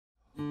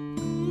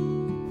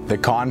The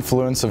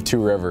confluence of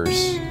two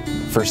rivers.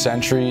 For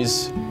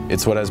centuries,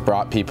 it's what has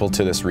brought people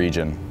to this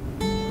region.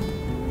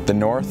 The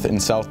North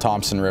and South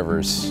Thompson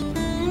rivers,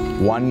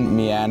 one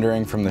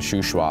meandering from the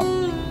Shuswap,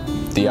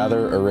 the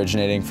other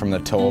originating from the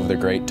toe of the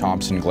Great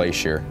Thompson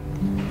Glacier.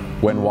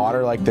 When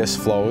water like this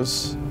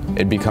flows,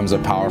 it becomes a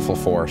powerful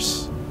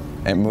force.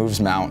 It moves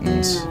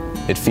mountains,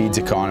 it feeds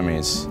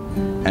economies,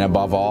 and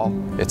above all,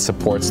 it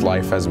supports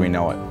life as we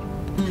know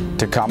it.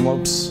 To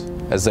Kamloops,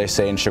 as they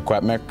say in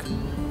Secwepemc,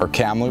 or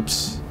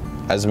Kamloops,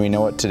 as we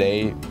know it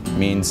today,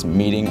 means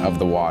meeting of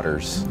the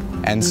waters.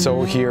 And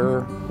so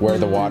here, where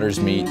the waters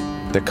meet,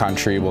 the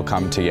country will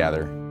come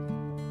together.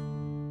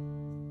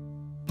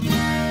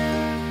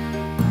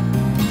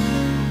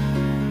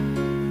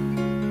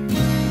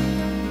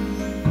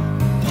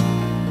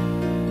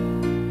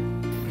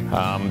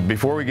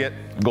 Before we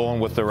get going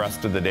with the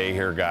rest of the day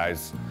here,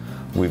 guys,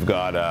 we've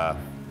got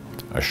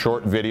a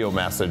short video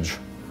message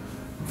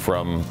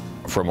from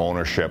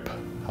ownership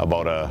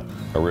about a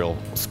real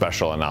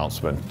special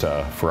announcement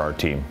for our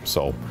team.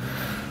 So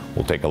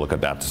we'll take a look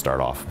at that to start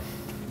off.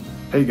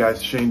 Hey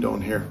guys, Shane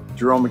Doan here.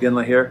 Jerome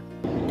McGinley here.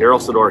 Daryl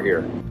Sador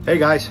here. Hey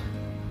guys,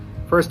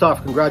 first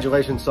off,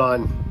 congratulations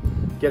on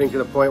getting to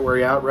the point where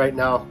you're at right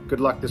now. Good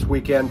luck this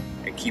weekend.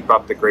 And keep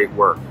up the great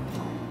work.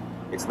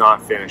 It's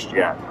not finished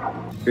yet.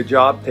 Good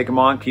job, take them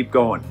on, keep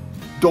going.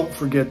 Don't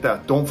forget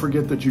that. Don't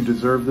forget that you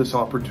deserve this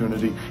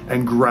opportunity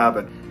and grab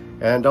it.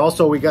 And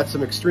also, we got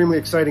some extremely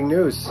exciting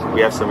news. We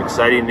have some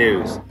exciting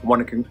news. I want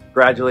to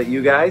congratulate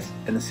you guys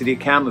and the city of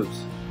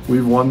Kamloops.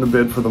 We've won the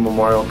bid for the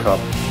Memorial Cup.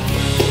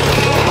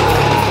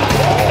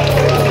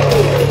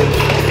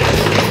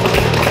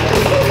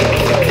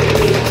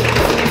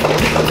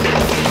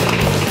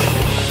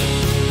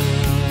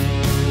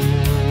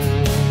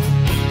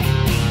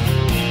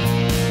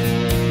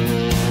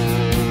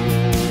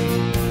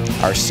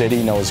 Our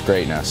city knows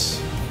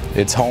greatness.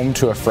 It's home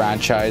to a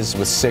franchise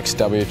with 6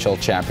 WHL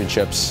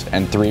championships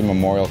and 3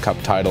 Memorial Cup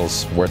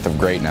titles worth of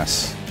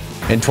greatness.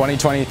 In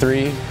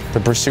 2023, the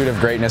pursuit of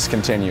greatness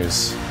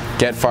continues.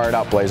 Get fired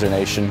up, Blazer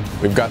Nation.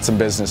 We've got some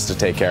business to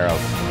take care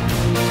of.